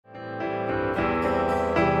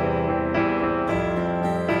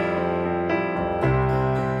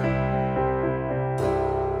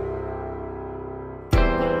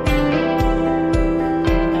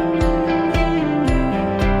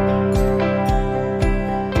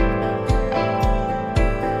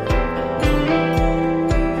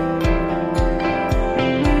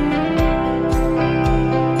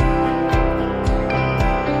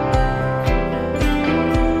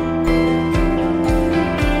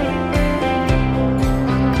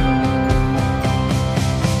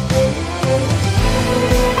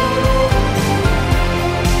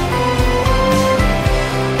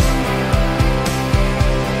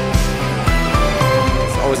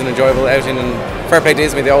outing, and fair play to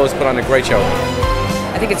ISME, they always put on a great show.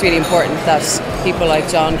 I think it's really important that people like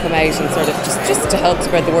John come out and sort of just to help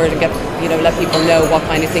spread the word and get, let people know what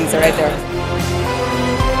kind of things are out there.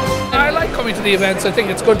 I like coming to the events. I think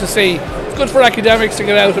it's good to see. It's good for academics to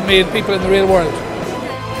get out and meet people in the real world.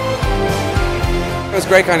 It was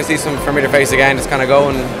great kind of see some familiar faces again, just kind of go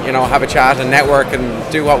and have a chat and network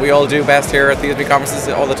and do what we all do best here at the ISME conferences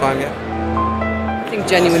all the time. Yeah. I think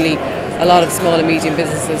genuinely a lot of small and medium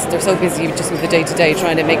businesses, they're so busy just with the day-to-day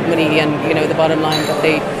trying to make money and the bottom line that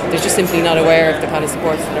they're just simply not aware of the kind of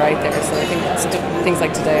supports that are out there. So I think things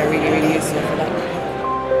like today are really, really useful for that.